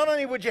 And not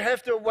only would you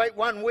have to wait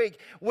 1 week,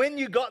 when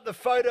you got the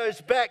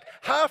photos back,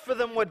 half of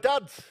them were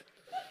duds.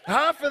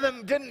 Half of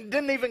them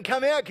didn't even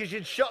come out because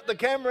you'd shot the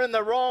camera in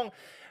the wrong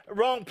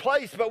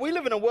place. But we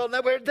live in a world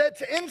now where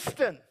that's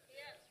instant.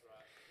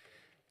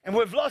 And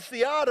we've lost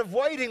the art of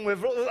waiting.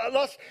 We've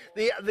lost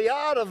the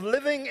art of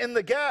living in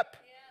the gap.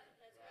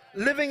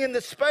 Living in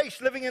the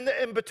space, living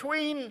in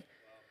between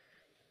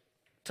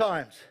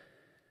times.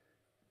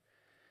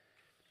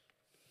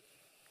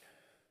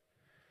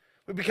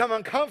 We become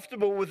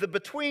uncomfortable with the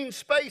between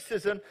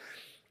spaces and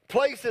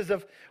places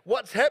of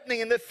what's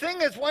happening. And the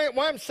thing is, why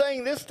I'm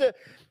saying this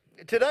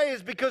today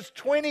is because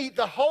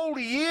the whole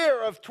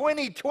year of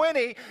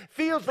 2020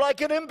 feels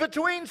like an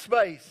in-between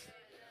space.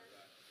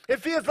 It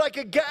feels like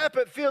a gap.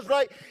 It feels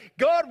like,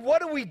 God,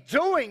 what are we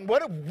doing?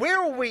 Where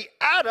are we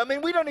at? I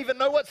mean, we don't even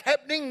know what's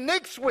happening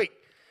next week.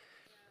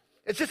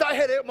 It's just I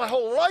had my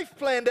whole life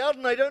planned out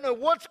and I don't know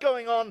what's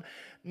going on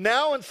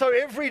now. And so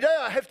every day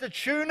I have to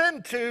tune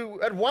in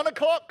at 1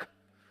 o'clock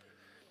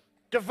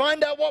to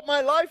find out what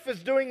my life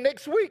is doing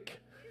next week.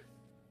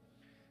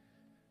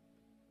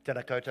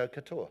 Tēnā koutou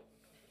katoa.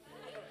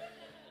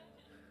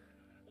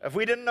 If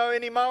we didn't know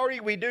any Maori,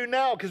 we do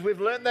now because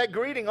we've learned that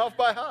greeting off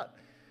by heart.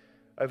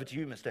 Over to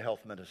you, Mr.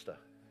 Health Minister.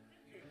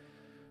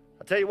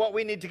 I'll tell you what,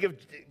 we need to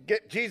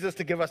get Jesus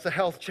to give us a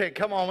health check.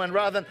 Come on, man,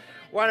 rather than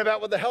worrying about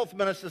what the health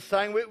minister's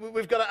saying,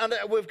 we've got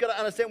to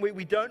understand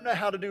we don't know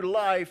how to do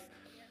life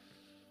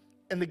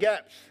in the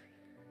gaps,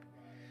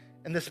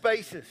 in the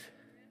spaces.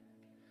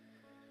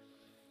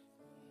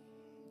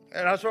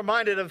 And I was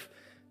reminded of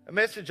a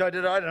message I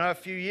did, a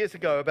few years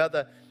ago about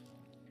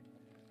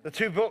the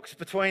two books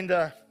between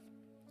the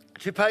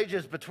 2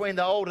 pages between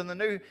the Old and the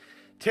New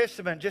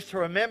Testament, just to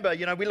remember,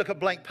 we look at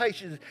blank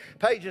pages,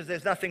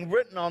 there's nothing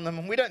written on them,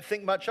 and we don't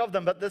think much of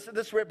them, but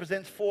this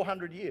represents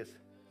 400 years.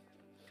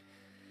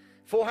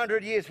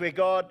 400 years where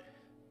God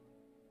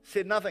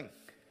said nothing,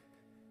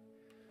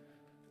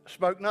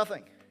 spoke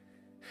nothing.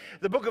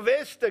 The book of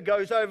Esther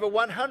goes over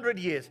 100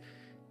 years,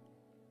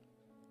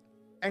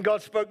 and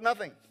God spoke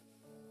nothing.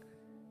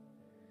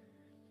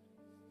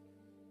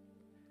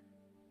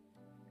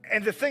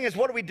 And the thing is,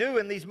 what do we do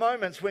in these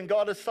moments when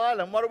God is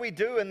silent? What do we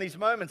do in these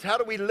moments? How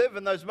do we live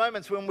in those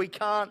moments when we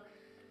can't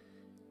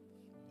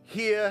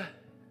hear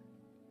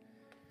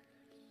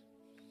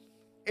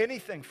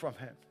anything from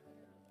Him?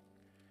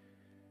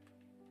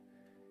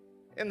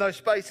 In those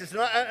spaces.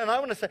 And I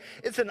want to say,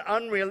 it's an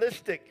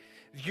unrealistic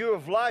view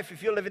of life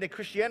if you're living in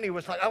Christianity. It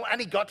was like, I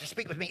need God to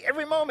speak with me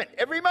every moment,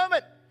 every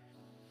moment.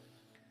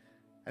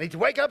 I need to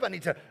wake up, I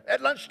need to,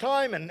 at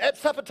lunchtime and at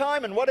supper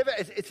time and whatever.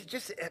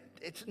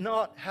 It's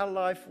not how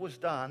life was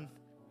done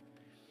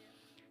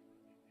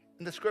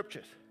in the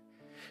scriptures.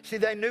 See,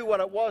 they knew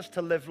what it was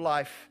to live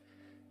life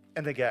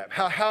in the gap.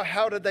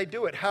 How did they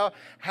do it? How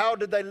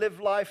did they live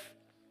life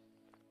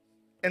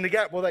in the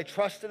gap? Well, they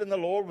trusted in the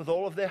Lord with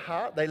all of their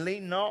heart. They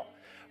leaned not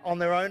on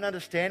their own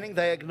understanding.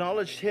 They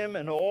acknowledged Him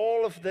in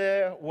all of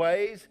their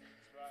ways,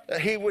 that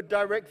He would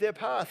direct their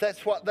path.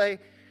 That's what they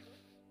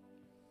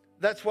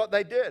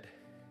did.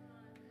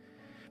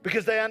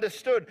 Because they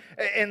understood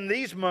in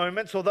these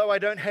moments, although I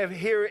don't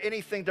hear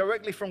anything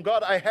directly from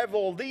God, I have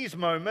all these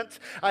moments.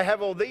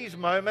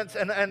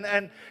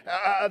 And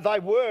thy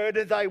word,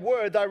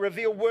 thy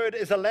revealed word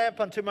is a lamp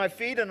unto my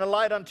feet and a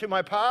light unto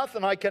my path.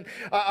 And I can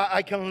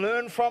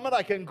learn from it.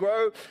 I can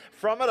grow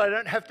from it. I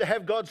don't have to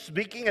have God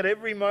speaking at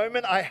every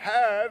moment. I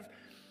have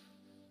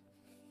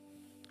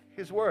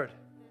His word.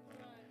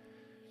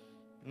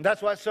 And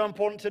that's why it's so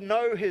important to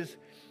know His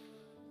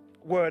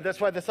word. That's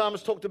why the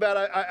psalmist talked about,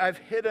 I've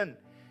hidden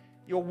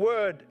your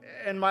word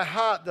in my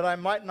heart that I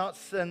might not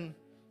sin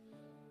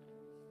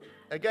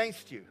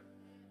against you.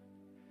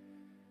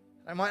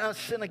 I might not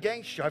sin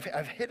against you.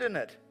 I've hidden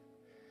it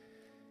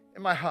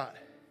in my heart.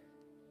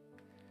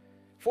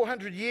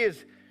 400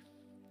 years,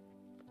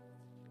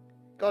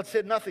 God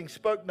said nothing,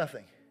 spoke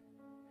nothing.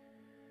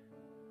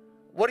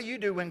 What do you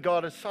do when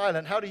God is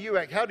silent? How do you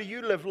act? How do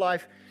you live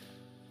life?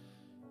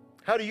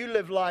 How do you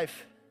live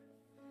life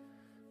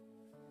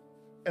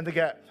in the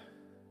gap?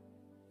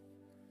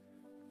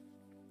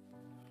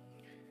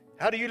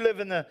 How do you live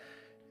in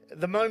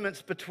the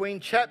moments between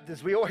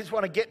chapters? We always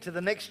want to get to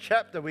the next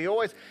chapter.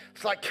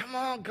 It's like, come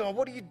on, God,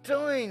 what are you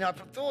doing? I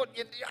thought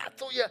you,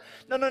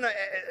 no.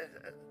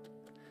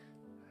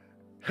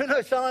 Who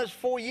knows, sometimes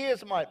 4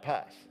 years might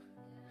pass.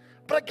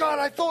 But God,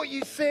 I thought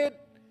you said,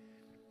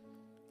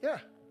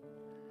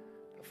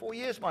 4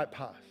 years might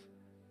pass.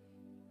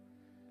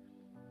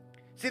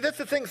 See, that's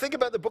the thing. Think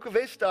about the book of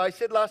Esther. I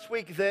said last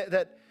week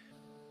that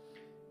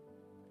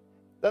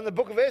in the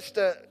book of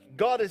Esther,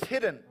 God is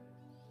hidden.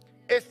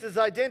 Esther's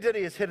identity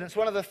is hidden. It's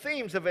one of the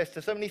themes of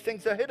Esther. So many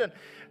things are hidden.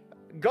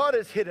 God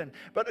is hidden.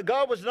 But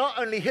God was not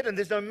only hidden,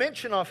 there's no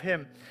mention of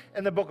Him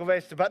in the book of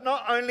Esther. But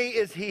not only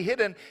is He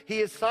hidden, He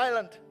is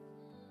silent.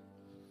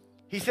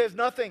 He says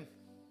nothing.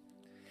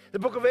 The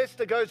book of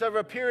Esther goes over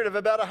a period of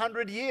about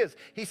 100 years.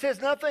 He says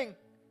nothing.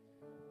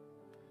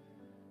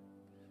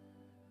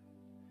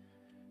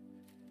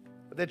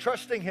 But they're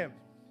trusting Him,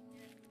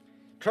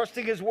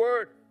 trusting His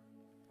word.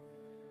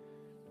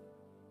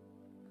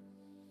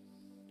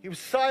 He was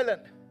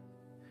silent.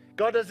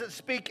 God doesn't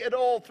speak at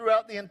all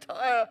throughout the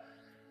entire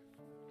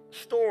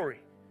story.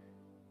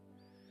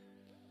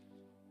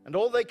 And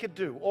all they could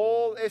do,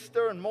 all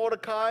Esther and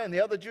Mordecai and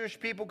the other Jewish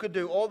people could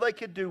do, all they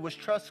could do was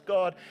trust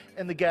God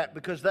in the gap,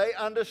 because they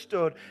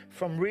understood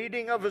from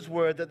reading of His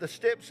word that the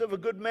steps of a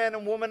good man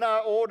and woman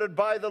are ordered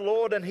by the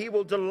Lord, and He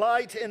will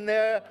delight in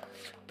their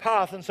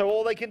path. And so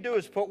all they can do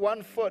is put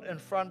one foot in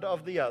front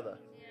of the other.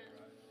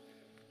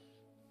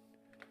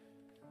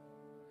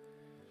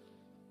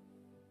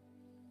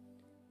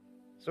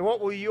 So what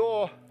will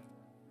your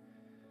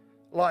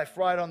life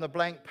write on the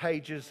blank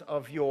pages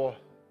of your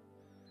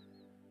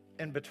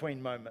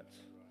in-between moments?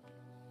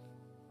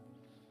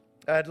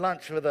 I had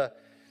lunch with a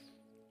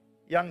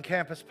young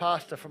campus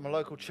pastor from a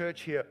local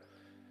church here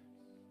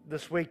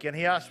this week, and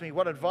he asked me,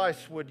 what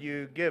advice would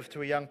you give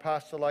to a young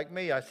pastor like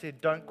me? I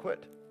said, don't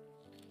quit.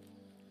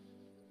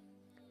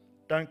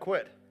 Don't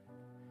quit.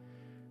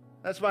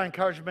 That's my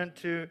encouragement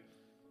to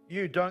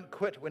you. Don't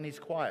quit when he's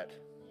quiet.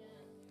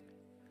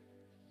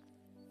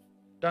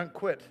 Don't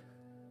quit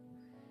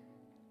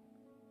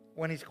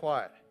when he's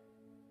quiet.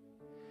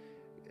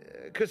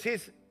 Because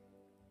here's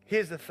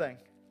the thing.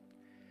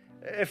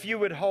 If you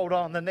would hold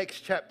on, the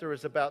next chapter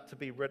is about to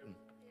be written.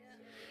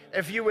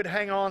 If you would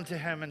hang on to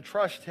Him and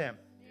trust Him.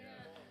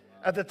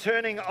 At the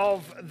turning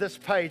of this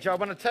page, I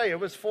want to tell you, it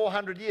was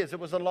 400 years. It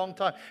was a long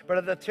time. But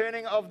at the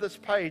turning of this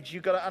page,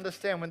 you've got to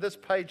understand, when this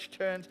page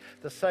turns,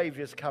 the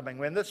Savior's coming.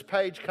 When this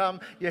page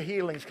comes, your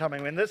healing's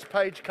coming. When this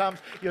page comes,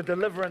 your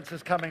deliverance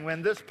is coming.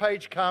 When this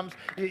page comes,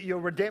 your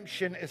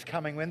redemption is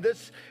coming. When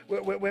this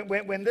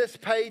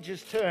page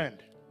is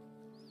turned,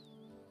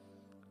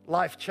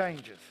 life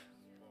changes.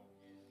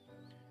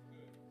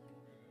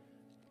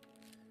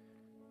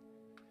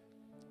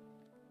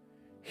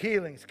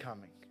 Healing's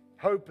coming.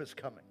 Hope is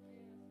coming.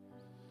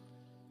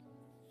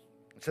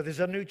 So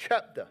there's a new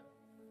chapter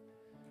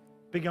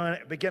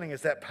beginning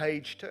as that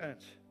page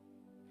turns.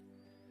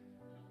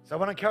 So I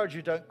want to encourage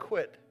you, don't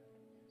quit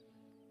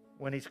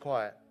when he's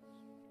quiet.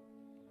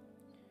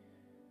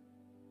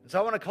 And so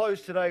I want to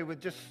close today with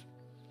just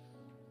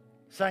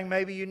saying,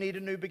 maybe you need a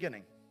new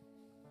beginning.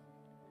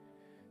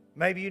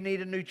 Maybe you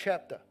need a new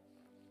chapter.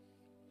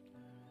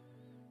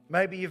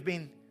 Maybe you've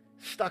been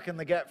stuck in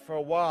the gap for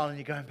a while and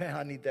you're going, man,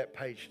 I need that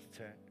page to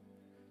turn.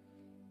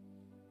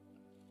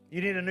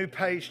 You need a new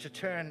page to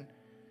turn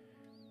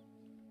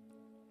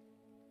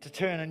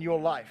in your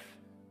life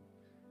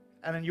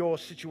and in your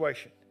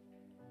situation.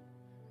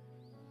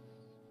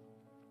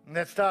 And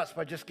that starts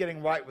by just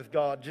getting right with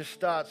God. Just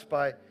starts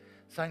by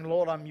saying,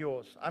 Lord, I'm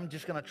yours. I'm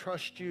just going to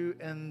trust you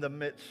in the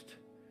midst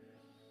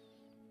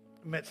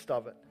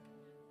of it.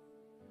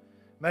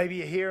 Maybe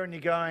you're here and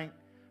you're going,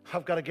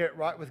 I've got to get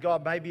right with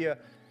God. Maybe you're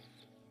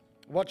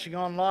watching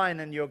online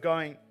and you're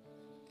going,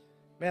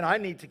 man, I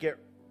need to get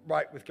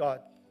right with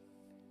God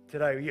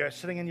today. You're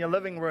sitting in your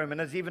living room,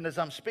 and even as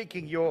I'm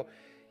speaking, you're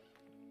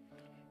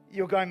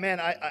going, man,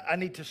 I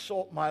need to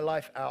sort my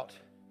life out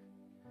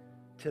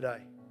today.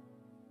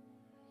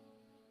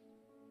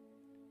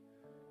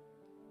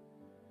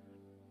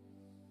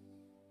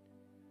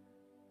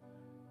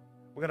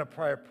 We're going to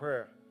pray a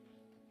prayer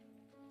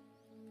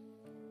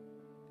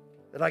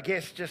that I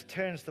guess just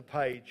turns the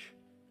page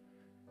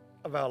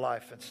of our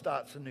life and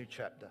starts a new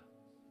chapter.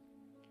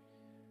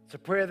 It's a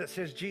prayer that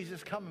says,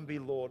 Jesus, come and be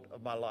Lord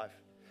of my life.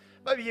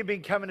 Maybe you've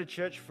been coming to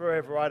church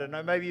forever, I don't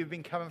know. Maybe you've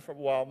been coming for a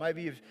while.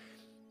 Maybe you've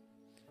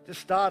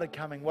just started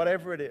coming,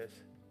 whatever it is.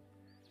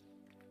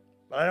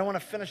 But I don't want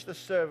to finish this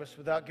service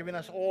without giving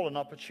us all an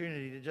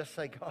opportunity to just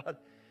say, God,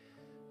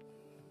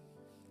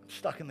 I'm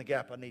stuck in the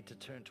gap. I need to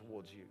turn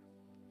towards you.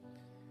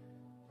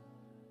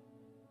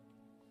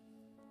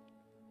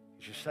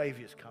 Because your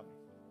Savior's coming.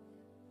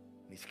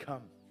 And He's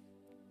come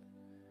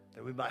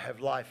that we might have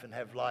life and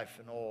have life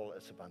in all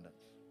its abundance.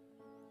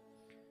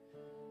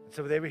 And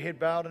so with every head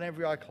bowed and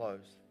every eye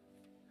closed,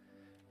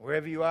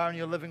 wherever you are in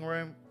your living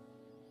room,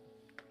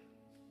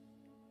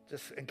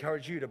 just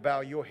encourage you to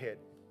bow your head,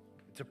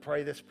 to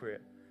pray this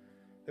prayer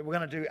that we're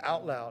going to do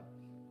out loud,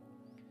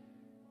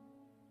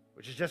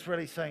 which is just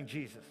really saying,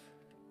 Jesus,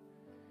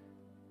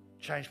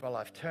 change my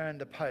life, turn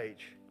the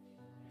page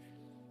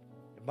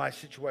in my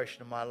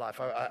situation in my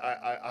life.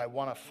 I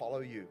want to follow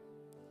you.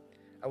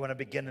 I want to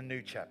begin a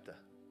new chapter.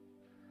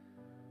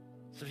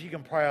 So if you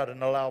can pray out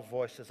in a loud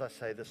voice as I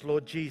say this,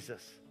 Lord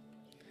Jesus,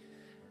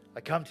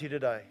 I come to you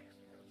today,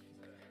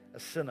 a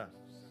sinner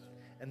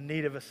in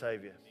need of a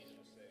Savior.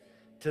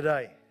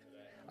 Today,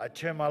 I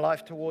turn my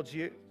life towards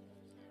you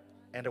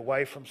and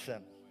away from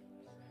sin.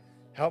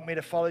 Help me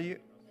to follow you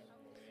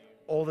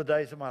all the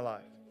days of my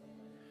life,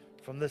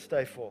 from this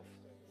day forth.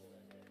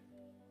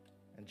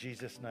 In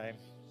Jesus' name,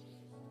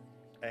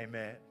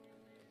 amen.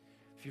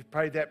 If you've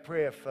prayed that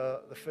prayer for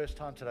the first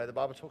time today, the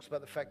Bible talks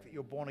about the fact that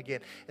you're born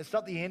again. It's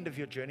not the end of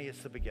your journey,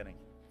 it's the beginning.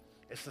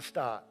 It's the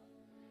start.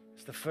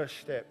 It's the first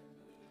step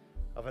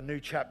of a new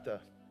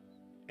chapter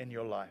in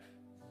your life.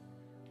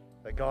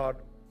 That God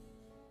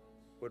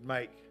would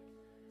make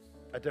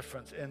a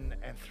difference in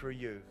and through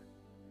you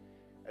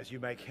as you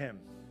make him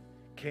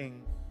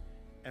King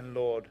and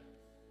Lord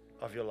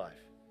of your life.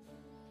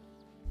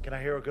 Can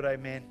I hear a good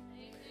amen?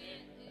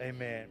 Amen.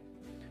 Amen.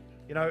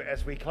 You know,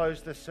 as we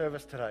close this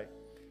service today,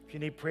 if you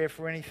need prayer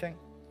for anything,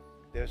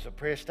 there's a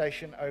prayer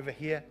station over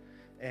here,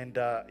 and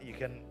you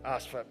can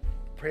ask for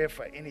prayer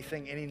for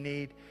anything, any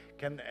need.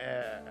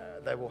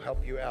 They will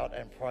help you out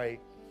and pray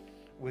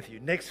with you.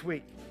 Next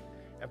week,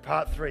 in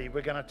part 3,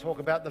 we're going to talk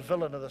about the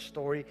villain of the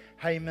story,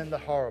 Haman the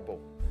Horrible.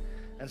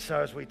 And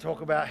so as we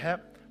talk about him,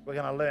 we're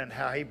going to learn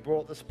how he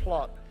brought this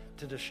plot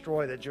to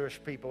destroy the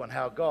Jewish people and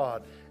how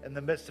God, in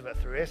the midst of it,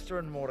 through Esther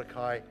and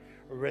Mordecai,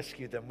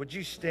 rescued them. Would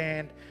you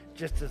stand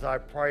just as I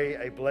pray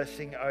a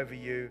blessing over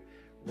you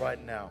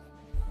right now?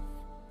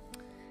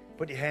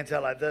 Put your hands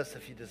out like this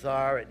if you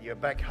desire it. You're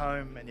back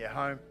home and you're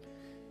home.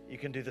 You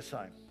can do the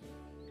same.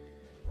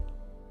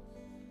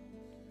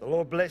 The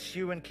Lord bless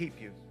you and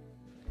keep you.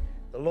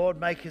 The Lord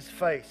make his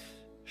face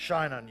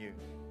shine on you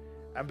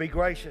and be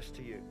gracious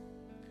to you.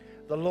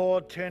 The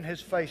Lord turn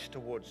his face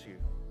towards you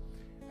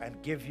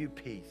and give you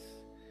peace.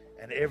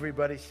 And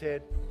everybody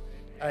said,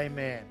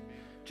 amen.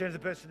 Turn to the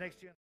person next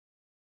to you.